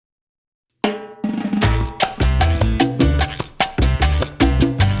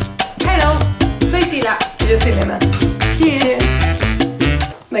yo soy Elena. Cheers. Cheers.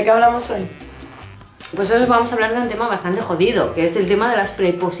 ¿De qué hablamos hoy? Pues hoy vamos a hablar de un tema bastante jodido, que es el tema de las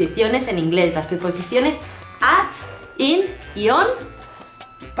preposiciones en inglés. Las preposiciones at, in y on.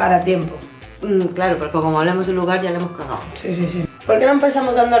 Para tiempo. Claro, porque como hablamos de lugar ya le hemos cagado. Sí. ¿Por qué no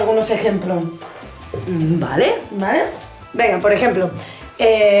empezamos dando algunos ejemplos? Vale. ¿Vale? Venga, por ejemplo,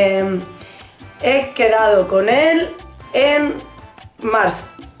 he quedado con él en marzo.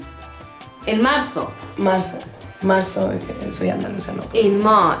 En marzo. Marzo, es que soy andaluza, ¿no? In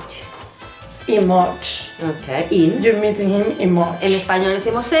March. In March. Ok, in. You're meeting him in March. En español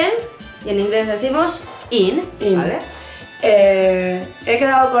decimos en y en inglés decimos in. ¿Vale? He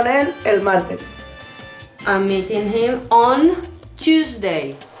quedado con él el martes. I'm meeting him on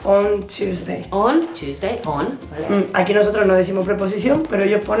Tuesday. On Tuesday. On Tuesday, on, ¿vale? Aquí nosotros no decimos preposición, pero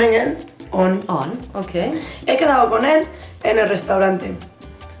ellos ponen el on. On, ok. He quedado con él en el restaurante.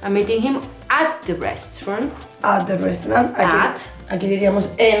 I'm meeting him at the restaurant. At the restaurant. At. Aquí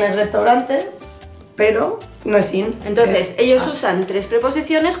diríamos en el restaurante, pero no es in. Entonces, es ellos at. usan tres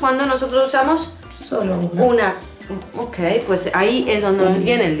preposiciones cuando nosotros usamos Solo una. una. Ok, pues ahí es donde nos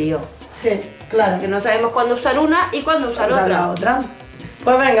viene el lío. Sí, claro. Que no sabemos cuándo usar una y cuándo usar Usar otra. la otra.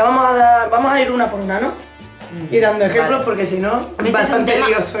 Pues venga, vamos a ir una por una, ¿no? Y dando ejemplos, Vale. porque si no, A mí, es bastante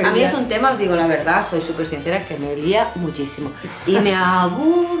lioso. a mí es un tema, os digo la verdad, soy súper sincera, que me lía muchísimo. Y me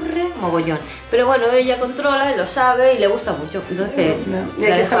aburre mogollón. Pero bueno, ella controla y lo sabe y le gusta mucho. Entonces, Y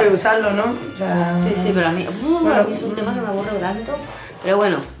hay que saber usarlo, ¿no? O sea, Sí, pero a mí, Bueno, a mí es un tema que me aburre tanto. Pero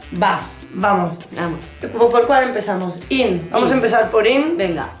bueno, vamos. vamos. ¿Por cuál empezamos? In. Vamos In. a empezar por in,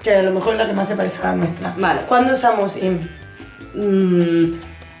 Venga. que a lo mejor es la que más se parece a la nuestra. Vale. ¿Cuándo usamos in?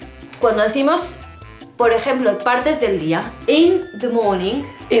 Cuando decimos, por ejemplo, partes del día, in the morning,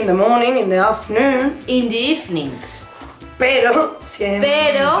 In the morning, in the afternoon. in the evening. Pero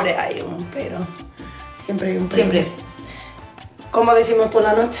siempre Pero. hay un pero. Siempre hay un pero. Siempre. ¿Cómo decimos por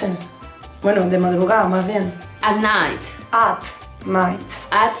la noche? Bueno, de madrugada más bien. At night. At night.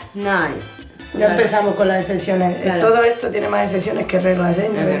 At night. Ya empezamos con las excepciones. Claro. Todo esto tiene más excepciones que reglas,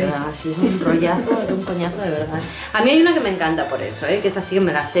 ¿eh? Ya De veréis. verdad, sí, es un rollazo, es un coñazo de verdad. A mí hay una que me encanta por eso, que esta sí que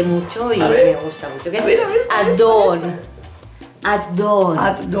me la sé mucho y A ver. me gusta mucho, que es A ver, at dawn. At dawn.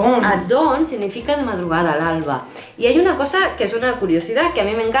 At dawn. At dawn significa de madrugada, al alba. Y hay una cosa que es una curiosidad que a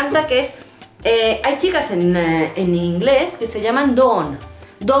mí me encanta, que es, hay chicas en inglés que se llaman Dawn.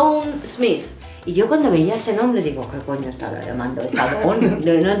 Dawn Smith. Y yo cuando veía ese nombre digo, ¿qué coño está llamando esta Dawn?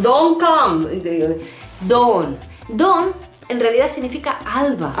 No, Dawn come. Dawn. Dawn en realidad significa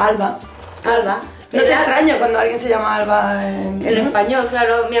alba. Alba. Alba. No te extraña cuando alguien se llama Alba En español,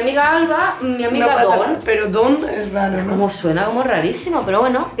 claro. Mi amiga Alba, mi amiga No pasa Dawn. nada, pero Don es raro, ¿no? Como suena como rarísimo, pero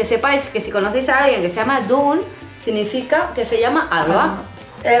bueno, que sepáis que si conocéis a alguien que se llama Dawn, significa que se llama Alba.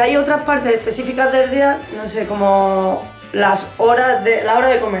 Hay otras partes específicas del día, no sé, como la hora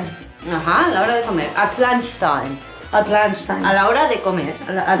de comer. Ajá, a la hora de comer. At lunchtime. At lunchtime. A la hora de comer,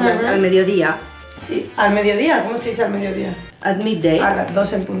 al mediodía. Sí, al mediodía. ¿Cómo se dice al mediodía? At midday. A las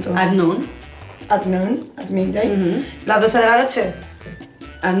 12 en punto. At noon. At noon, at midday. Las 12 de la noche.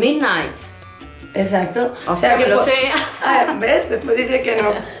 At midnight. Exacto. Hostia, que lo sé. ¿Ves? Después dice que no.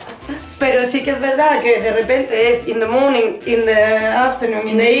 Pero sí que es verdad que de repente es in the morning, in the afternoon,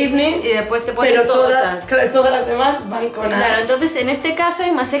 in the evening. Y después te ponen Pero todas. todas las demás van con Claro, at. entonces en este caso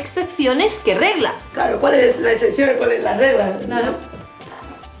hay más excepciones que regla. Claro, ¿cuál es la excepción y cuál es la regla? Claro.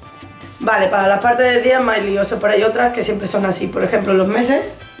 Vale, para las partes del día es más lioso, pero hay otras que siempre son así. Por ejemplo, los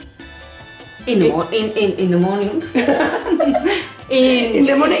meses. In the morning. In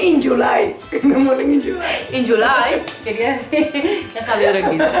the morning, in July. In the morning, in July. In July, quería decir, déjame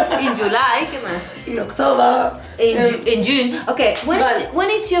tranquilo. In July, ¿qué más? In October. In June. Okay, when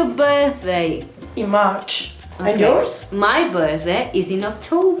is your birthday? In March. Okay. And yours? My birthday is in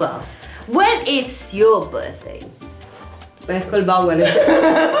October. When is your birthday? Parezco el Bauer.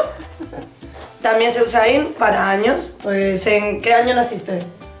 También se usa in para años. Pues, ¿en qué año naciste?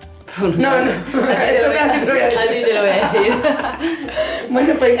 No. Eso te lo voy a decir. A ti te lo voy a decir.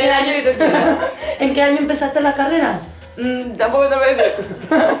 Bueno, pues El año que tú quieras. ¿En qué año empezaste la carrera? Tampoco te lo voy a decir.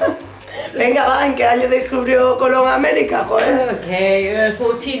 Venga, va, ¿en qué año descubrió Colón América, joder? Okay,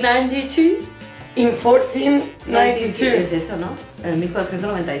 1492. In 1492. Es eso, ¿no? En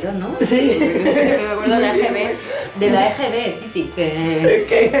 1492, ¿no? Sí. Me acuerdo de la EGB, Titi,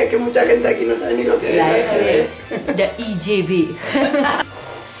 que... Que mucha gente aquí no sabe ni lo que La es. EGB, the EGB.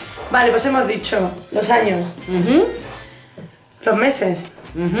 Vale, pues hemos dicho los años, los meses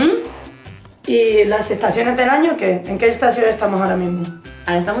y las estaciones del año. ¿Qué? ¿En qué estación estamos ahora mismo?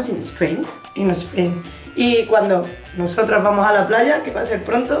 Ahora estamos en spring. In spring. Y cuando nosotras vamos a la playa, que va a ser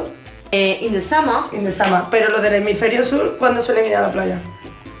pronto, In the summer. In the summer. Pero los del hemisferio sur, ¿cuándo suelen ir a la playa?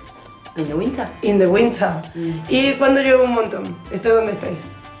 In the winter. In the winter. ¿Y cuándo llueve un montón? ¿Dónde estáis?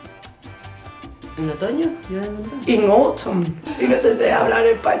 ¿En otoño? ¿Llueve un montón? In autumn. Si no sé hablar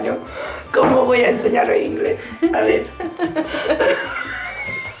español, ¿cómo voy a enseñaros inglés? A ver.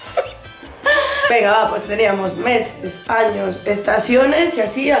 Venga, va, pues teníamos meses, años, estaciones y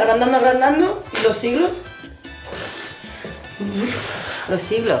así, agrandando, y los siglos. Los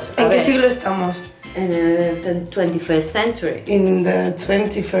siglos. ¿En qué siglo estamos? En el 21st century. In the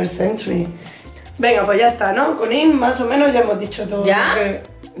 21st century. Venga, pues ya está, ¿no? Con in más o menos ya hemos dicho todo. ¿Ya?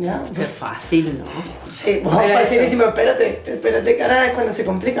 Ya. Qué fácil, ¿no? Sí, bueno, facilísimo, espérate que ahora es cuando se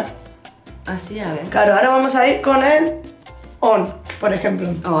complica. Así, a ver. Claro, ahora vamos a ir con el on, por ejemplo.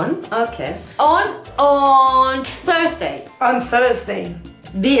 On, ok. On Thursday. On Thursday.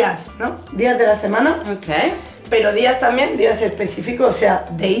 Días, ¿no? Días de la semana. Ok. Pero días también, días específicos, o sea,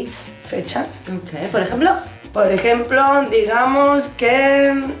 dates, fechas. Ok, por ejemplo. Por ejemplo, digamos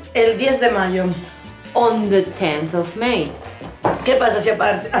que el 10 de mayo. On the 10th of May. ¿Qué pasa si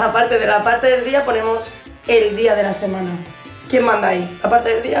aparte de la parte del día ponemos el día de la semana? ¿Quién manda ahí? ¿La parte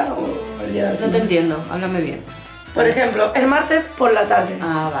del día o el día de la semana? No te entiendo, háblame bien. Por ejemplo, el martes por la tarde.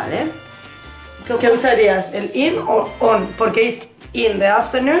 Ah, vale. ¿Qué usarías? ¿El in o on? Porque es in the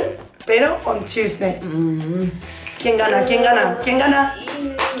afternoon, pero on Tuesday. ¿Quién gana? ¿Quién gana? ¿Quién gana?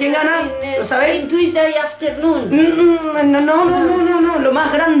 ¿Quién gana? ¿Lo sabéis? In Tuesday afternoon. No, lo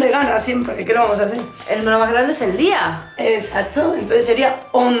más grande gana siempre. ¿Qué lo vamos a hacer? El número más grande es el día. Exacto, entonces sería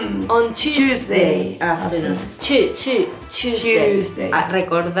on Tuesday afternoon. Tuesday.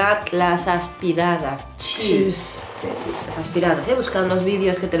 Recordad las aspiradas. Tuesday. Las aspiradas, buscad los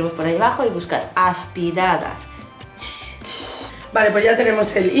vídeos que tenemos por ahí abajo y buscad aspiradas. Vale, pues ya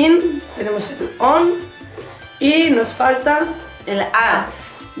tenemos el in, tenemos el on y nos falta el at.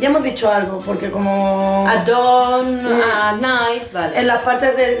 Ya hemos dicho algo, porque como... At dawn, at night, vale. En las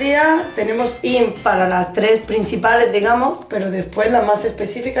partes del día tenemos in para las tres principales, digamos, pero después las más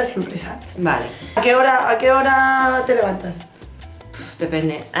específicas siempre es at. Vale. ¿A qué hora te levantas?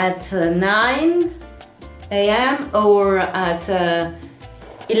 Depende. At 9 a.m. or at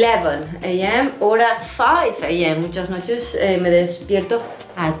 11 a.m. or at 5 a.m. Muchas noches me despierto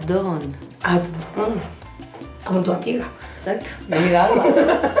at dawn. At dawn. Como tu amiga. Exacto, mi amiga Alba.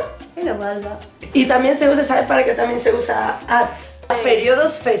 Mira, Alba. Y también se usa, ¿sabes para qué también se usa at?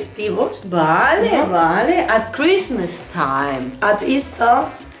 Periodos festivos. Vale, vale. At Christmas time. At Easter.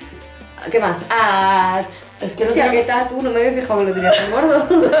 ¿Qué más? At... Es que no Hostia, tengo... ¿qué tal? Tú no me había fijado que lo tenías tan gordo.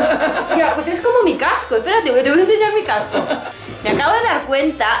 Hostia, pues es como mi casco. Espérate, que te voy a enseñar mi casco. Me acabo de dar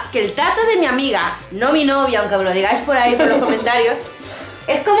cuenta que el tato de mi amiga, no mi novia, aunque me lo digáis por ahí por los comentarios,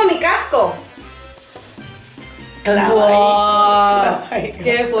 es como mi casco. Claro. Wow,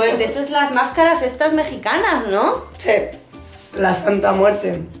 ¡qué fuerte! Eso es las máscaras estas mexicanas, ¿no? Sí, la Santa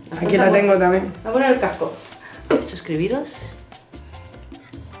Muerte. Aquí la tengo también. Voy a poner el casco. Suscribiros.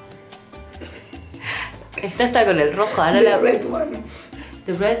 Esta está con el rojo, ahora The red one.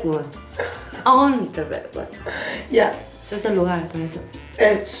 The red one. On the red one. Ya. Eso es el lugar, por eso.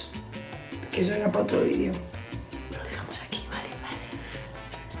 Es que eso era para otro vídeo.